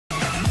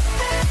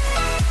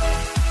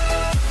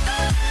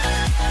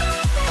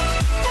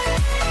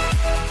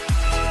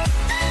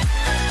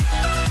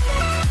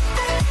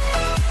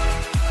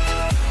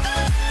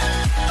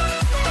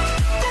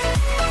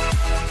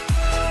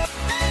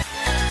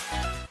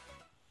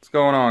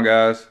going on,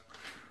 guys?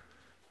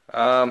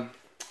 Over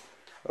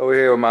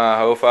here with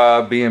my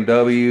 05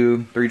 BMW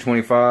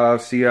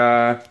 325 Ci.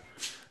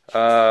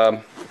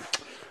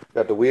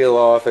 Got the wheel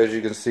off, as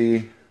you can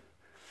see.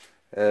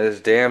 This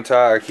damn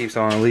tire keeps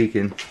on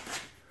leaking.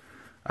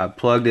 I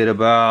plugged it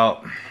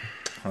about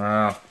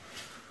a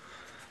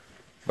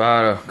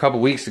couple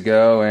weeks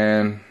ago,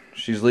 and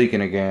she's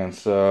leaking again.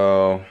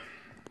 So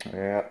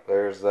yeah,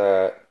 there's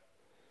that.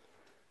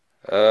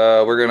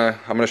 I'm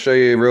gonna show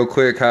you real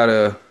quick how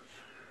to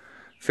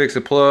fix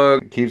a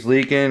plug. It keeps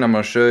leaking. I'm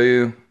gonna show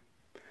you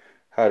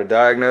how to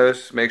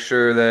diagnose, make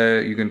sure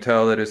that you can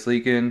tell that it's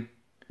leaking,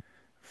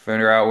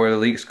 figure out where the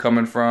leak's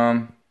coming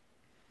from.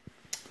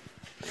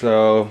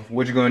 So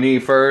what you're gonna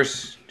need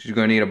first, you're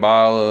gonna need a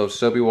bottle of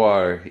soapy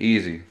water.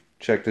 Easy.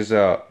 Check this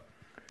out.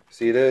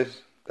 See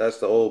this? That's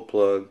the old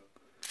plug.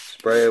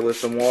 Spray it with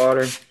some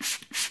water.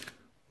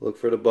 Look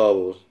for the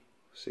bubbles.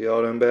 See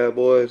all them bad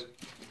boys?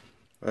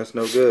 That's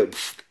no good.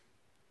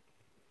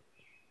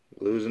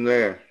 Losing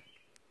there.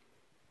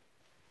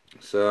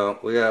 So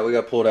we got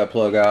to pull that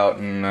plug out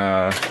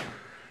and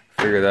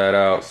figure that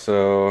out.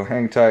 So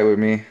hang tight with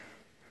me.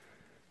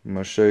 I'm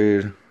gonna show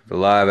you the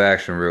live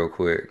action real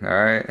quick. All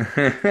right.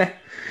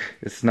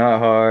 It's not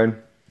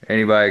hard.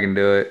 Anybody can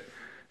do it.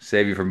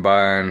 Save you from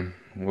buying.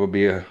 Will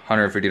be a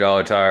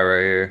 $150 tire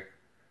right here,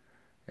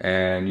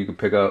 and you can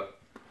pick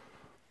up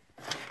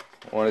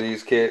one of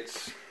these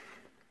kits.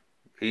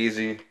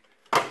 Easy.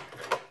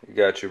 You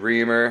got your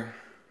reamer,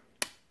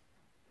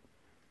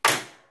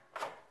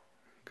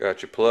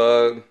 got your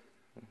plug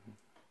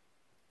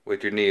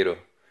with your needle.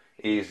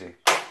 Easy.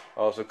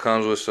 Also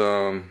comes with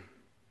some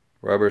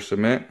rubber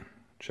cement.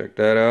 Check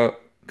that out.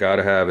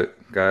 Gotta have it.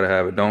 Gotta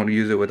have it. Don't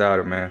use it without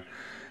it, man.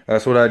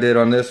 That's what I did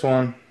on this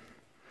one.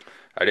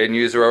 I didn't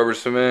use the rubber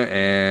cement,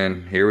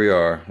 and here we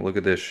are. Look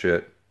at this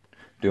shit.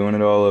 Doing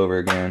it all over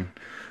again.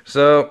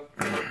 So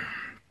I'm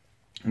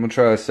gonna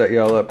try to set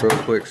y'all up real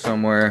quick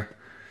somewhere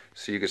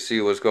so you can see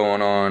what's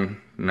going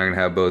on, and I can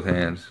have both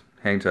hands.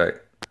 Hang tight.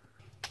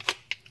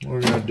 What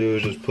we're gonna do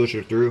is just push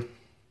her through.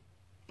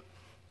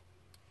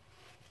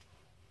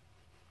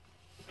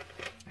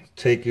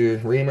 Take your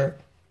reamer,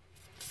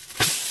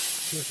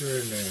 push her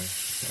in there.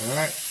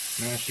 Alright,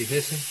 now she's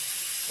hissing.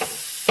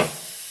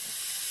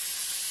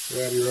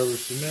 Grab your rubber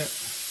cement.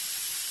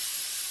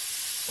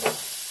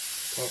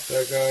 Pop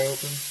that guy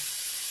open.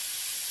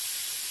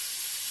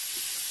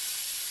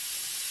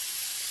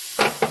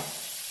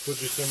 Put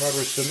you some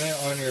rubber cement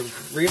on your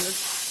reamer.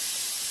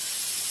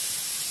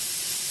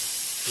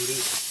 Put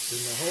it in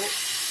the hole.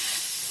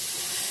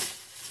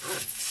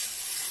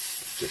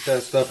 Get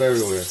that stuff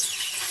everywhere.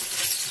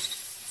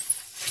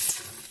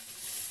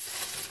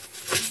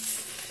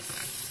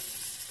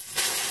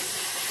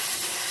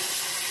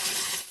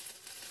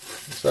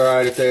 It's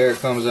alright if the air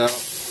comes out.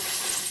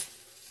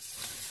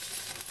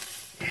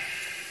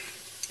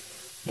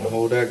 I'm gonna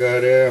hold that guy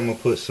there. I'm gonna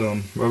put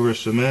some rubber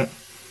cement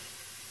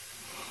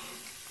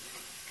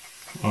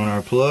on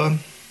our plug.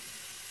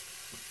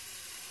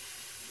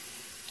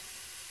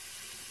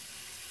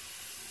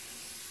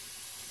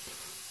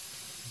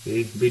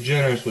 Be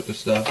generous with the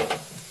stuff.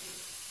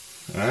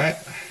 Alright.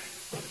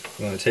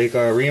 We're going to take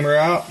our reamer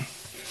out.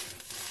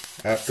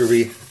 After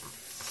we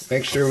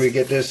make sure we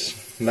get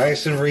this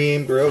nice and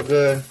reamed real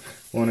good,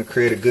 we want to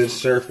create a good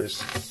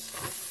surface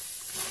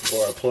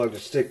for our plug to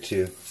stick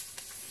to.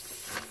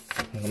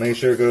 Make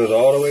sure it goes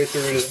all the way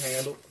through to the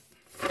handle.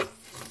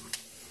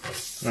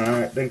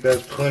 Alright, I think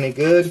that's plenty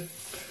good.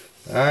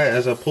 Alright,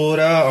 as I pull it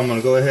out, I'm going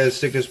to go ahead and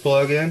stick this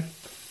plug in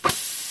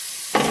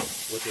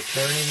with the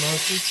turning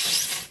motion.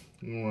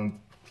 You want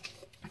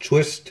to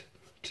twist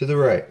to the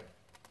right.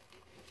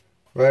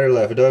 Right or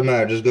left, it doesn't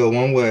matter, just go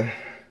one way.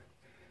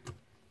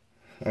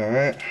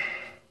 Alright.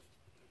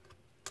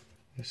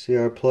 You see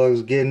our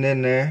plugs getting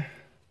in there.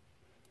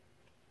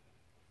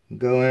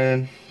 Go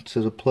in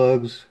to the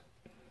plugs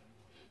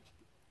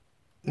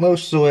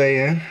most of the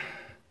way in.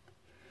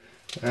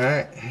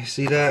 Alright, you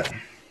see that?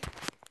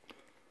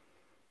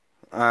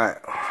 Alright.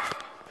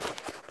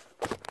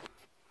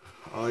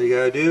 All you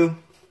gotta do,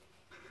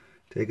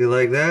 take it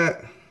like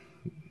that,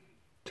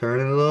 turn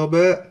it a little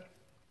bit.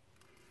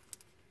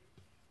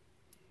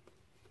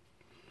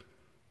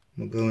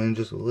 I'm gonna go in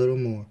just a little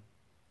more.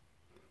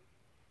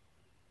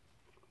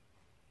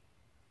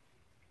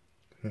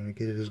 Trying to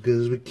get it as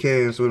good as we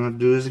can, so we're gonna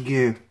do this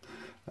again.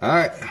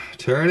 Alright,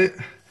 turn it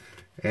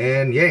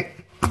and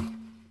yank.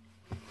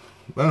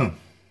 Boom.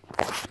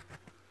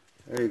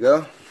 There you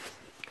go.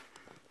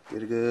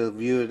 Get a good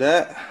view of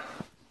that.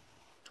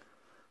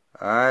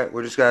 Alright,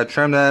 we just gotta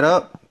trim that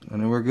up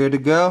and then we're good to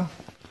go.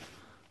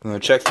 I'm gonna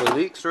check for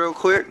leaks real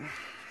quick.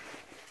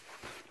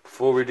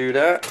 Before we do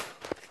that,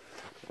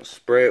 we'll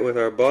spray it with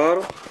our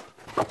bottle.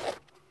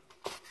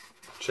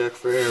 Check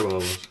for air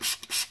bubbles.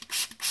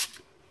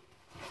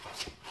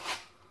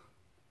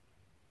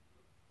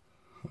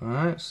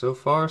 Alright, so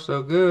far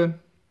so good.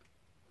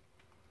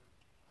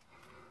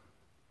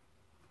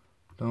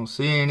 Don't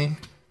see any.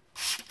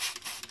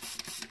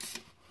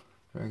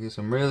 Try to get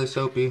some really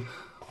soapy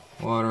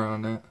water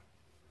on that.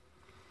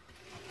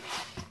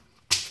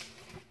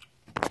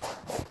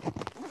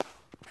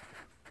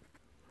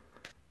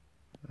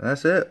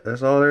 that's it.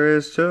 That's all there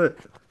is to it.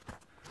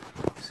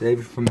 Save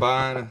you from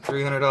buying a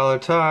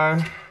 $300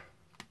 tire.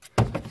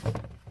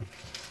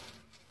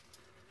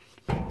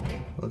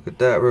 Look at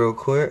that real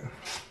quick.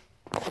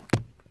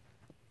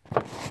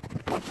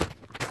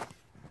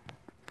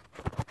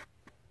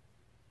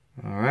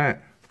 Alright.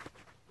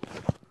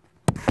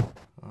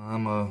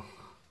 I'm gonna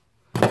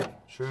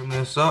trim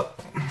this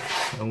up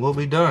and we'll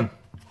be done.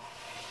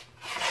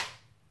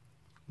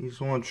 You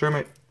just want to trim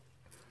it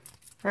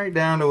right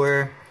down to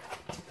where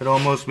it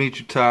almost meets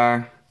your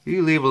tire.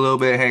 You leave a little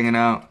bit hanging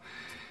out.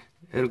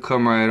 It'll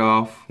come right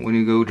off when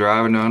you go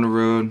driving down the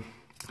road.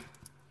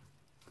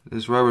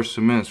 This rubber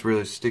cement's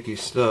really sticky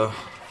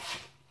stuff.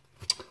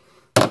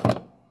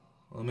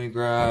 Let me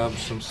grab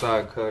some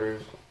side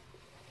cutters.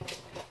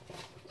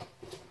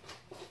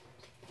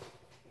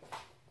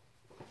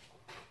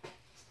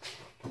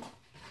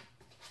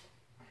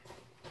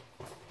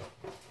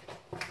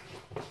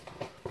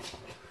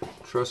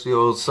 Trusty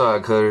old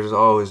side cutters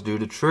always do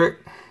the trick.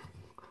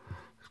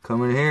 Just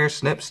come in here,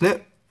 snip,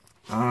 snip.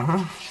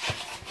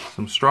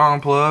 Some strong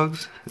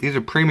plugs. These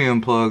are premium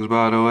plugs,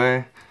 by the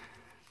way.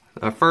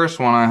 The first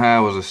one I had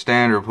was a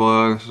standard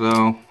plug,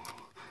 so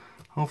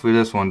hopefully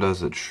this one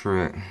does the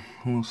trick.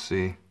 We'll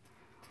see.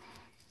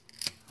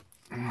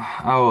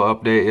 I will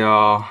update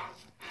y'all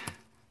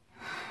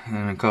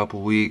in a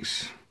couple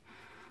weeks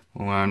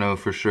when I know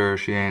for sure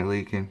she ain't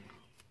leaking.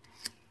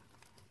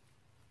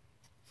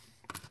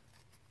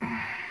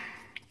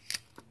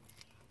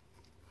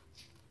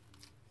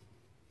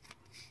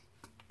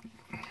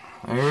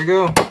 There we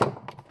go.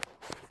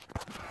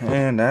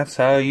 And that's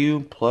how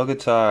you plug a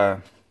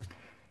tire.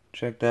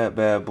 Check that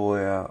bad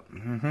boy out.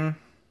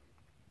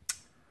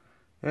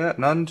 Yeah,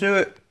 nothing to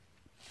it.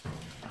 I'm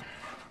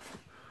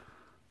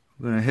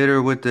gonna hit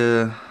her with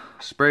the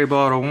spray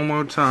bottle one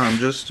more time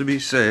just to be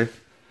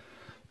safe.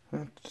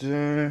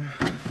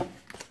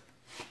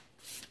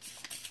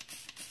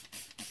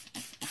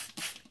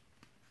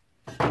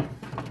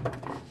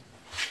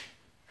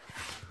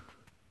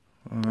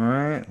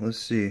 Alright, let's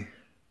see.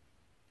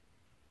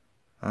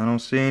 I don't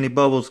see any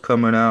bubbles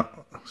coming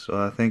out, so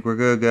I think we're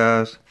good,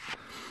 guys.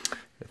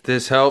 If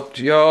this helped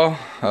y'all,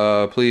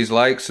 please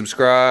like,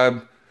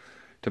 subscribe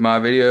to my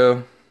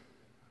video,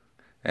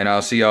 and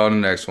I'll see y'all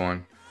in the next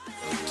one.